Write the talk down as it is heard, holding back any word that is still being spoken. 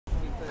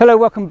Hello,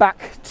 welcome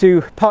back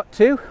to part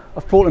 2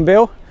 of Portland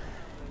Bill.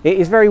 It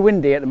is very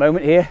windy at the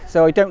moment here,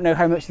 so I don't know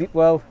how much the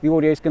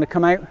audio is going to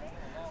come out.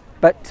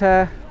 But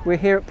we're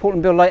here at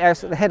Portland Bill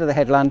Lighthouse at the head of the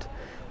headland.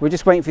 We're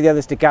just waiting for the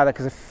others to gather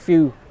because a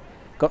few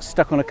got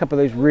stuck on a couple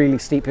of those really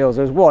steep hills.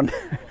 There was one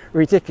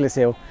ridiculous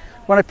hill.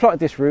 When I plotted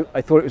this route,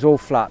 I thought it was all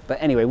flat.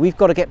 But anyway, we've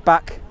got to get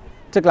back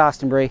to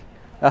Glastonbury,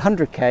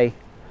 100k,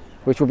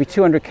 which will be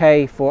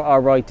 200k for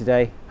our ride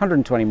today,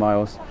 120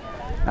 miles.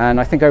 And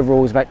I think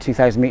overall it's about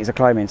 2,000 metres of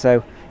climbing.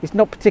 So it's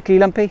not particularly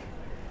lumpy,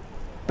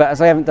 but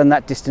as I haven't done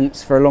that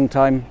distance for a long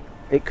time,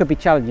 it could be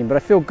challenging, but I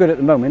feel good at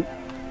the moment.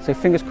 So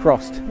fingers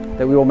crossed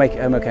that we all make it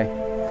home okay.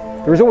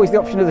 There is always the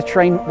option of the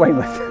train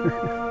Weymouth.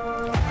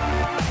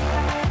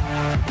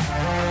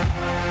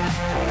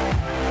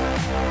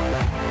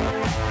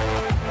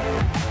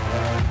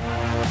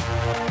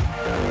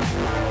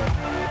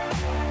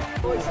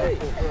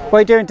 What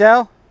are you doing,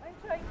 Del? I'm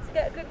trying to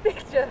get a good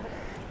picture.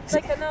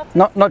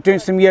 Like not doing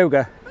some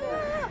yoga.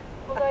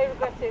 Although I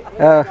regret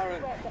it.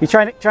 You're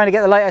trying to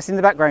get the lighthouse in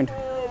the background.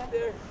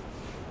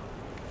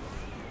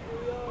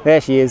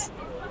 There she is.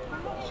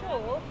 I'm not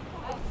sure.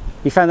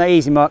 You found that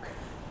easy, Mark?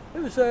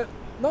 It was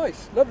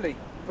nice, lovely,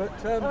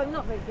 but I'm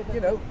not very good at you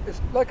know, it's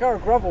like our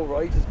gravel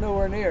ride. It's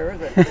nowhere near,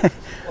 is it? It's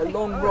a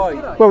long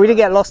ride. Well, we didn't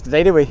get lost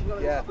today, did we?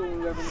 Yeah.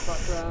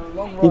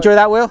 Long ride. Enjoy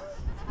that, Will?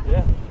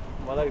 Yeah.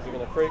 My legs are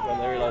going to freak when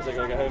they realise they're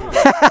going to go home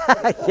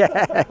again.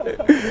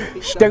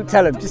 Yeah. Shh, don't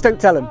tell him. Just don't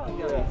tell him.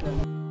 Yeah.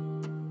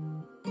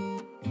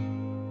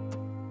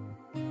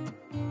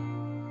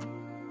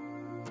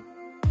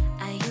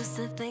 I used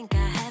to think I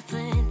had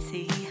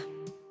plenty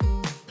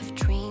of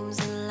dreams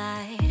and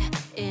light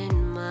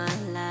in my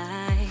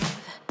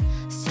life.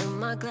 Still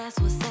my glass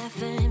was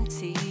half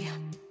empty,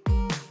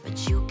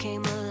 but you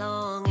came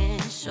along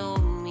and showed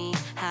me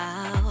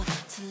how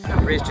to love.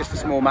 There is just a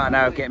small matter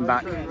now of getting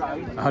back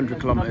 100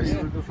 kilometres,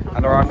 and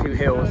there are a few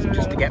hills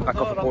just to get back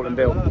off of Portland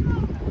Bill.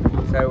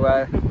 So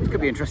it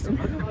could be interesting.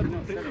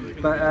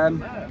 But on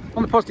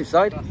the positive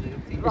side,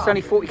 it's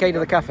only 40k to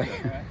the cafe.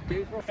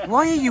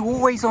 Why are you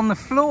always on the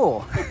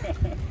floor?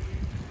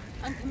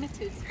 I'm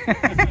committed.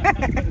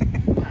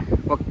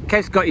 Well,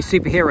 Kev's got his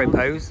superhero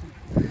pose.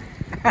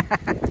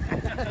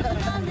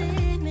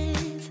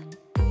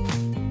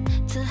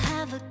 To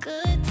have a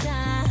good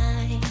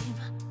time.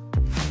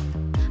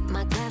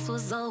 My glass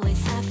was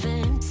always half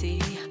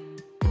empty,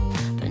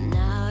 but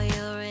now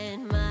you're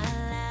in my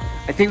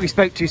life. I think we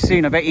spoke too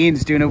soon. I bet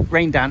Ian's doing a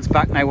rain dance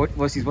back now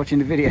whilst he's watching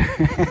the video.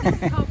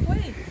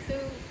 Halfway, so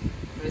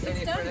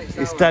it's done.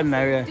 It's done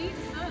now, yeah. Indeed,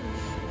 it's done.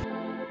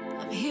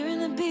 I'm hearing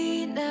the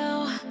beat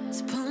now,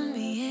 it's pulling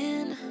me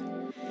in.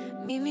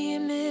 Meet me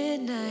at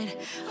midnight,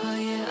 oh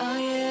yeah.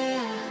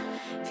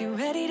 If you're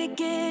ready to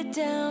get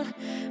down,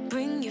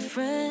 bring your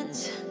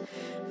friends.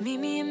 Meet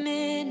me at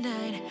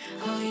midnight,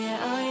 oh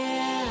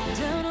yeah.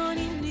 Down on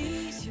your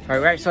knees. Right,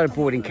 we're outside a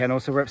boarding kennel,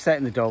 so we're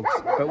upsetting the dogs.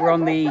 But we're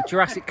on the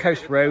Jurassic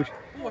Coast Road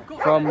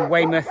from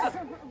Weymouth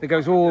that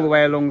goes all the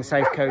way along the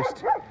south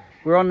coast.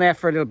 We're on there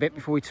for a little bit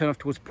before we turn off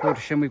towards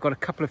Portesham. We've got a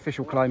couple of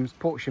official climbs,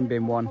 Portesham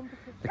being one.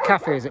 The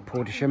cafe is at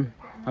Portesham.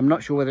 I'm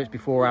not sure whether it's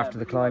before or after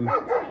the climb.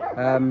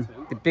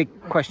 The big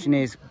question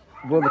is,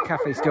 will the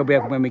cafe still be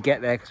open when we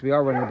get there? Because we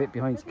are running a bit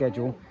behind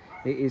schedule.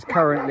 It is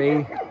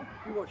currently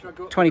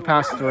 20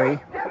 past 3.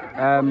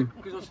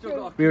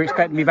 We were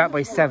expecting to be back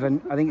by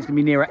 7. I think it's going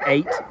to be near at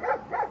 8.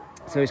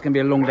 So it's going to be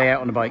a long day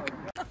out on the bike.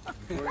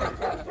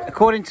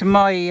 According to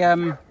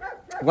my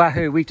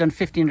Wahoo, we've done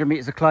 1,500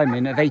 metres of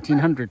climbing of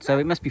 1,800. So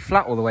it must be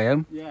flat all the way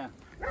home. Good,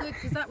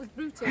 because that was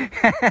brutal.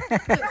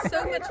 It's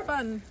so much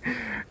fun.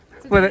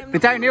 Well, the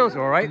downhills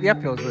are all right. The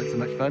uphills weren't so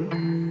much fun.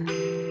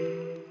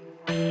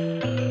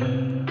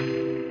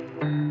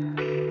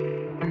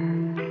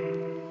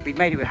 We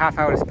made it with half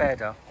hour to spare,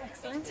 Del.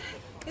 Excellent.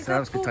 Is So that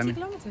was good 40 timing.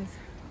 kilometres?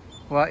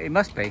 Well, it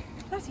must be.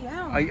 Bloody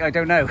hell. I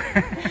don't know.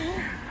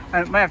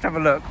 I might have to have a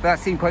look, but that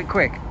seemed quite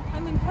quick.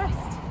 I'm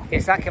impressed.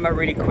 Yes, that came out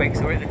really quick,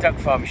 so we're at the duck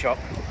farm shop.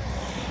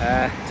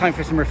 Time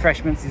for some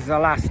refreshments. This is our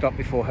last stop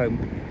before home.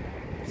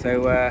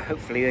 So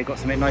hopefully they've got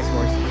something nice for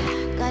us.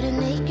 Got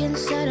an ache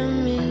inside of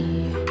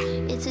me.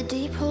 It's a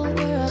deep hole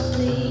where I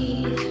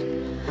bleed.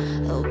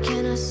 Oh,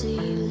 can I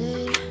seal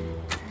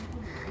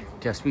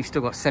it? We've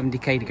still got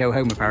 70k to go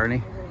home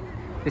apparently.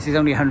 This is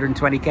only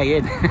 120k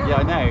in. Yeah,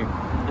 I know.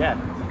 Yeah.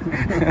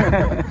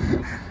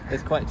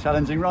 It's quite a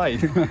challenging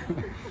ride.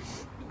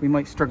 We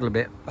might struggle a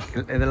bit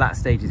in the last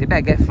stages. It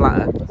better get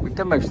flatter. We've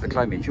done most of the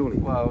climbing, surely.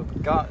 Well,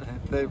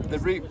 the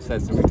route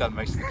says that we've done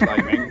most of the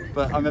climbing,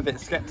 but I'm a bit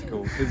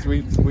sceptical because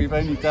we've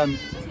only done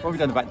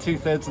about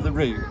 2/3 of the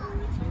route.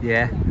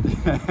 Yeah.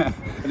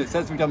 And it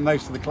says we've done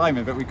most of the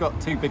climbing, but we've got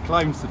 2 big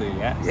climbs to do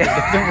yet. So it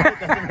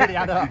doesn't really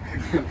add up.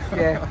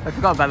 Yeah, I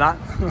forgot about that.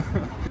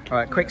 All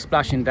right, quick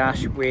splash and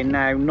dash. We're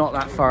now not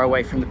that far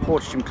away from the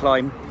Portesham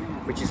climb,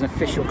 which is an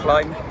official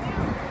climb.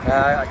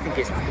 I think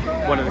it's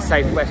one of the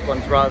southwest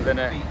ones rather than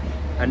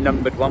a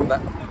numbered one,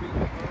 but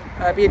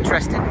it'll be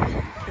interesting.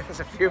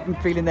 There's a few of them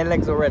feeling their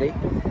legs already,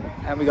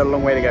 and we've got a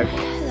long way to go.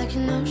 Like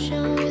an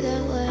ocean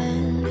without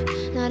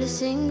land, not a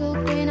single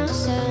grain of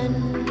sand.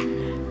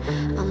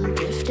 I'm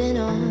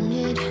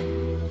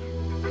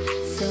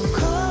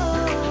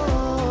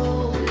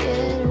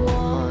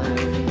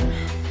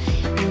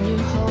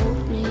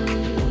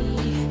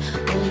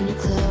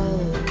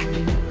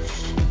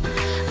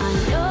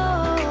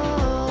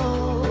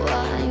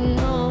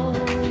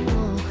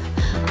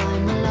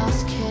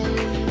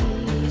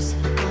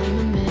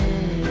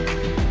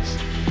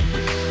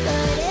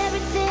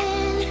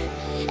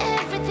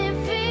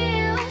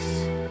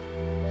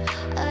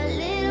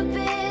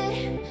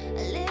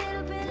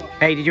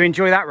Hey, did you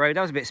enjoy that road?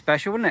 That was a bit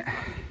special, wasn't it?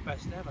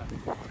 Best ever.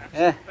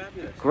 Yeah.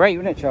 Fabulous. Great,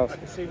 wasn't it, Charles? I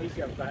can see you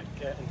go back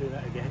and do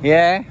that again.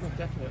 Yeah. Oh,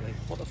 definitely.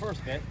 What, the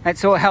first bit? That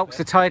sort of helps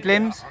the tired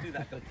limbs. I'll do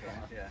that good one,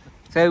 yeah.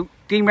 So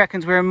Dean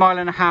reckons we're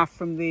 1.5 miles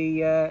from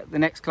the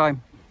next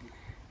climb.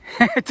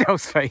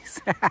 Dell's face.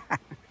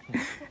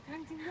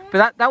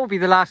 But that will be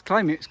the last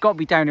climb. It's got to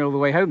be downhill all the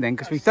way home then,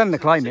 because we've done the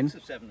climbing.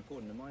 6 or 7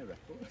 according to my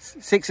record.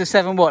 6 or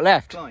 7 what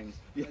left? Climbs.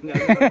 Yeah, no,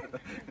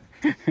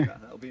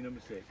 that'll be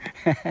number 6.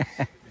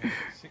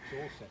 6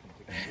 or 7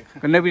 together.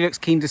 But nobody looks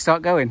keen to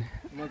start going.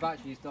 My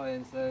battery's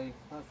dying, so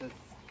that's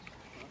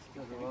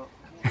a lot.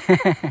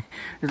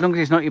 As long as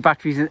it's not your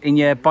batteries in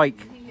your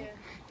bike. Yeah.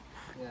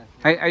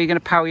 How are you going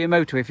to power your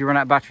motor if you run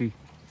out of battery?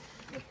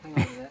 Hang on a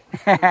minute.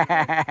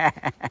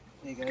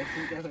 There you go,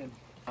 keep going.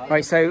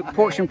 Right, so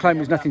Portesham climb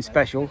was nothing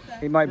special.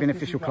 It might have been an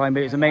official climb, but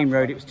it was a main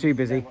road. It was too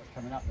busy.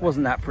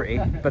 Wasn't that pretty.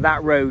 But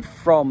that road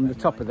from the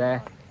top of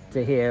there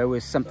to here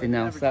was something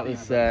else. That was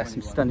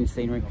some stunning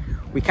scenery.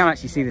 We can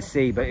actually see the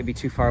sea, but it'd be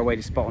too far away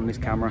to spot on this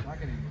camera.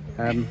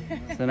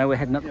 So now we're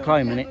heading up the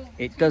climb, and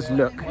it does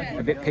look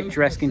a bit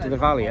picturesque into the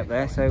valley up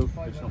there. So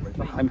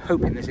I'm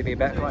hoping this will be a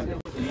better climb.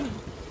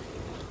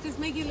 Just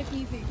make it look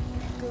easy.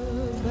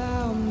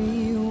 About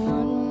me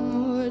one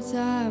more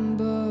time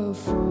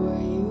before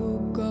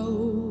you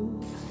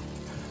go.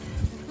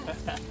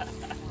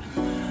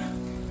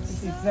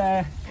 This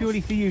is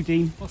purely for you,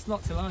 Dean. What's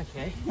not to like,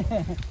 eh?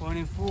 1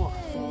 in 4.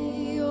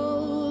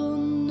 You'll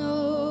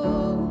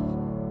know.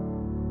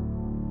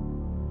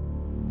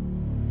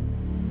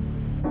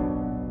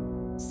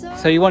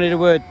 So you wanted a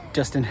word,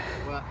 Justin?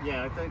 Well,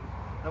 yeah,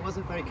 I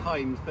wasn't very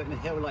kind putting a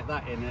hill like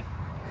that in it.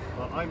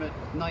 Well, I'm at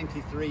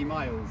 93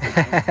 miles. And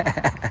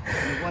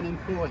a 1 in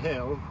 4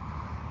 hill,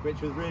 which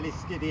was really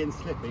skiddy and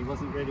slippy,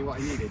 wasn't really what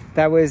I needed.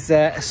 That was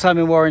a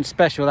Simon Warren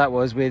special, that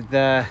was, with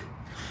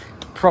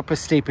proper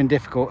steep and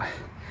difficult.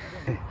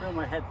 I feel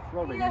my head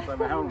throbbing by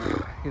my helmet.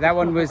 That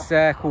one was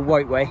called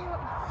Whiteway.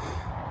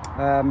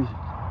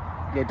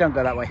 Yeah, don't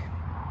go that way.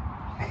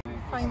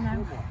 Fine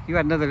now. You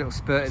had another little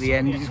spurt at the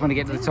end. You just want to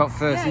get to the top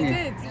first, Yeah, I didn't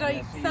you? did. Did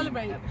I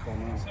celebrate?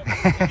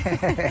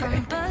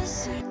 I'm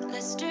buzzing,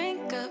 let's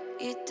drink up.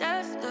 Your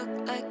death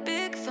look like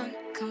big fun.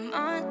 Come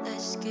on,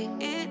 let's get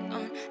it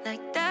on.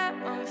 Like that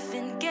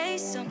Marvin Gaye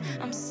song.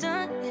 I'm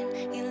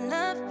stunning, you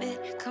love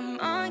it. Come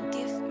on,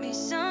 give me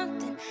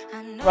something.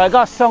 I know. Right, I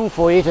got a song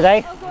for you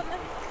today.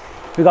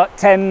 We've got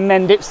 10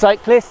 Mendip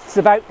cyclists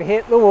about to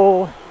hit the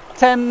wall.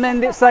 10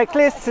 Mendip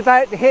cyclists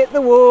about to hit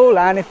the wall.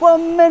 And if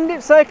one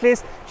Mendip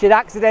cyclist should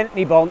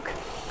accidentally bonk.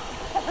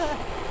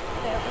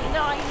 There'll be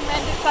 9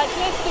 Mendip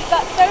cyclists.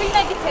 That's very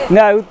negative.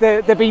 No,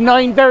 there'll be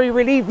 9 very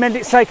relieved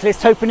Mendip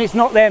cyclists hoping it's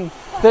not them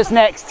that's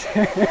next.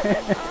 Give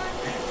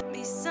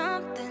me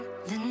something.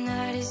 The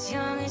night is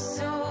young and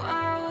so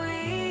are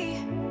we.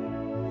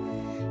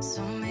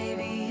 So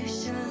maybe you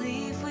should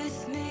leave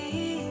with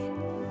me.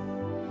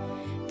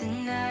 The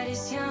night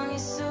is young and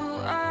so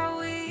are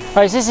we.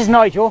 Right, so this is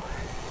Nigel,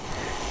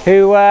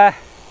 who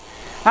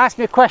asked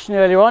me a question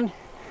earlier on.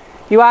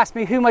 You asked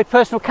me who my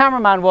personal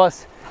cameraman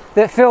was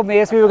that filmed me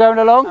as we were going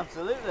along.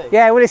 Absolutely.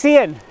 Yeah, well, it's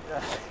Ian.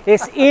 Yeah.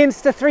 It's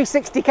Ian's the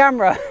 360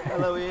 camera.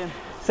 Hello, Ian.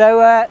 So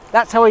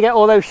that's how we get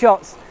all those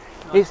shots.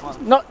 Nice it's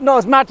not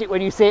as magic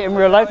when you see it in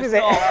real life, is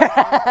it?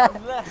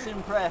 I'm less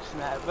impressed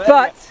now.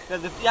 But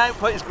anyway, the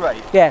output is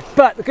great. Yeah,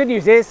 but the good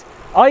news is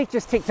I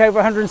just ticked over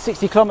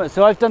 160 kilometres,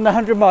 so I've done the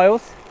 100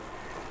 miles.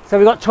 So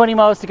we've got 20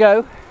 miles to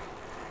go.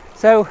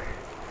 So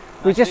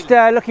we're just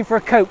looking for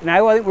a Coke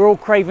now. I think we're all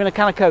craving a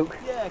can of Coke.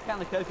 Yeah, a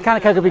can of Coke. Can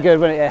of Coke would be good,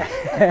 wouldn't it?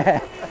 Yeah.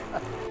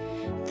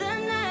 The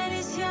night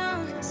is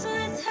young, so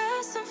let's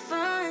have some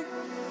fun.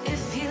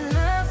 If you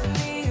love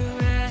me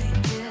right,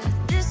 yeah,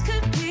 this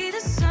could be the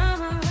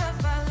summer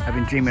of our life. I've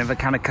been dreaming of a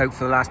can of Coke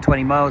for the last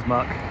 20 miles,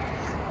 Mark.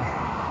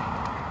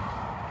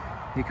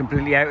 You're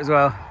completely out as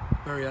well?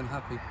 Very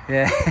unhappy.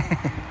 Yeah.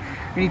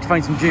 We need to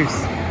find some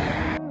juice.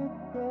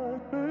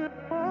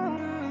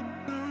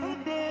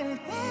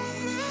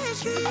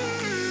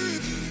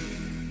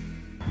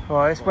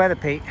 Oh, this weather,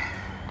 Pete.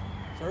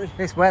 Sorry?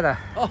 This weather.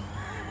 Oh.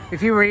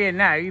 If you were here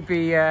now, you'd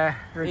be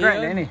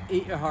regretting it, Ian, innit?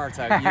 eat your heart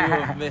out. You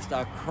have missed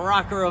a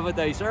cracker of a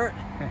day, sir.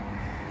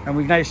 And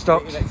we've now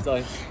stopped Next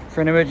time.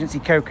 for an emergency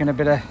Coke and a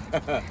bit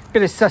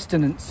of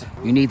sustenance.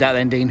 You need that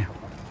then, Dean.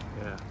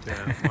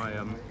 Yeah.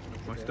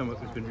 My stomach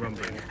has been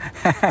rumbling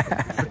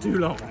for too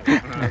long,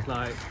 and I was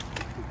like,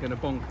 going to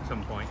bonk at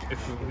some point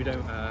if we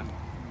don't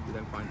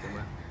find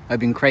somewhere. I've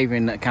been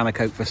craving a can of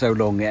Coke for so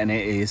long, and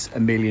it is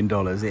 $1 million.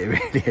 It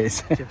really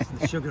is. Just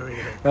the sugar in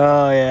it.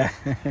 Oh yeah.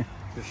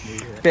 Just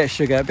need it. Bit of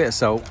sugar, a bit of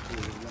salt.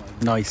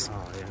 Nice.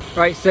 Oh, yeah.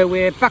 Right, so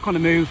we're back on the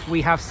move.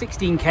 We have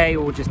 16k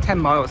or just 10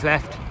 miles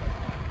left.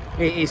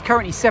 It is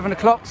currently 7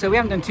 o'clock, so we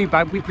haven't done too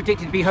bad. We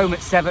predicted to be home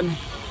at 7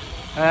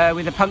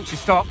 with a puncture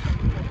stop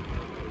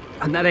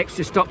and that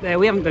extra stop there.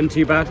 We haven't done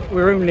too bad.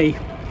 We're only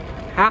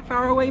half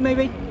hour away,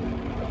 maybe.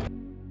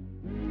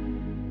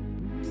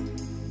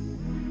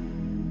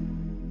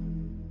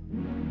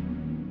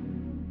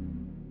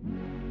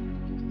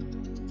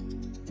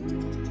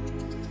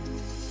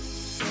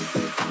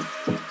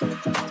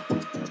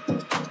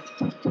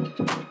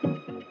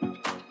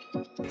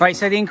 Right,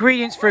 so the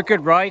ingredients for a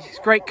good ride, it's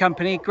great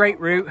company, great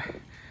route,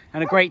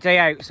 and a great day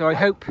out. So I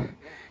hope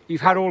you've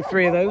had all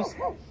three of those.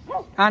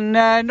 And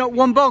not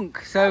one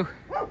bonk, so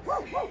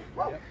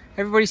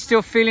everybody's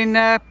still feeling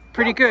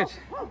pretty good.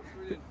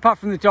 Apart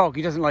from the dog,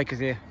 he doesn't like us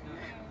here.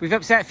 We've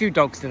upset a few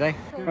dogs today.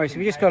 Right, so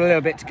we just got a little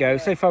bit to go.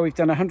 So far we've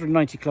done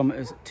 190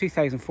 kilometres,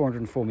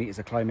 2,404 metres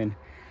of climbing,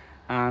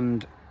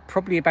 and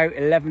probably about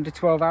 11 to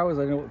 12 hours.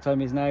 I don't know what the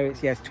time is now.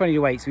 It's 20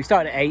 to 8, so we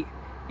started at 8.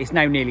 It's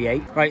now nearly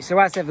 8. Right, so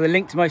as ever, the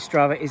link to my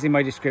Strava is in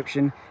my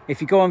description. If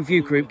you go on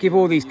View Group, give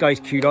all these guys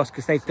kudos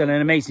because they've done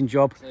an amazing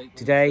job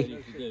today.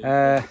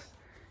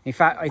 In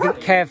fact, I think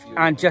Kev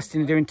and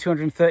Justin are doing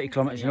 230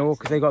 kilometres in all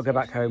because they've got to go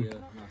back home.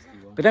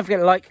 But don't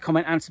forget to like,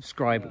 comment and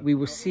subscribe. We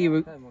will see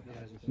you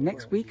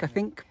next week, I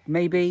think.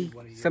 Maybe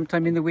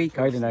sometime in the week.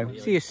 I don't know.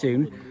 See you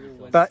soon.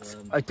 But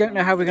I don't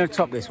know how we're going to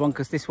top this one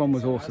because this one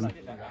was awesome.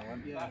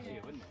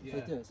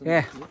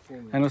 Yeah.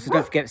 And also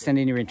don't forget to send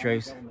in your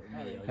intros.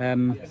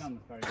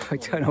 I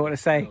don't know what to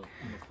say.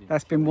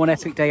 That's been one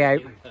epic day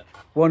out.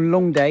 One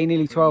long day,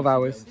 nearly 12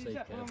 hours.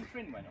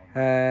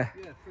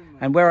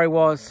 And where I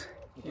was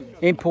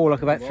in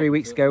Portlock about 3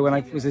 weeks ago when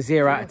I was a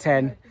 0 out of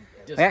 10,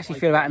 I actually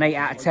feel about an 8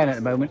 out of 10 at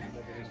the moment,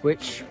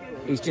 which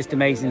is just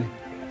amazing.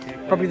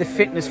 Probably the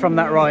fitness from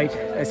that ride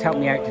has helped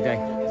me out today.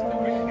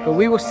 But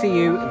we will see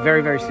you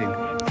very, very soon.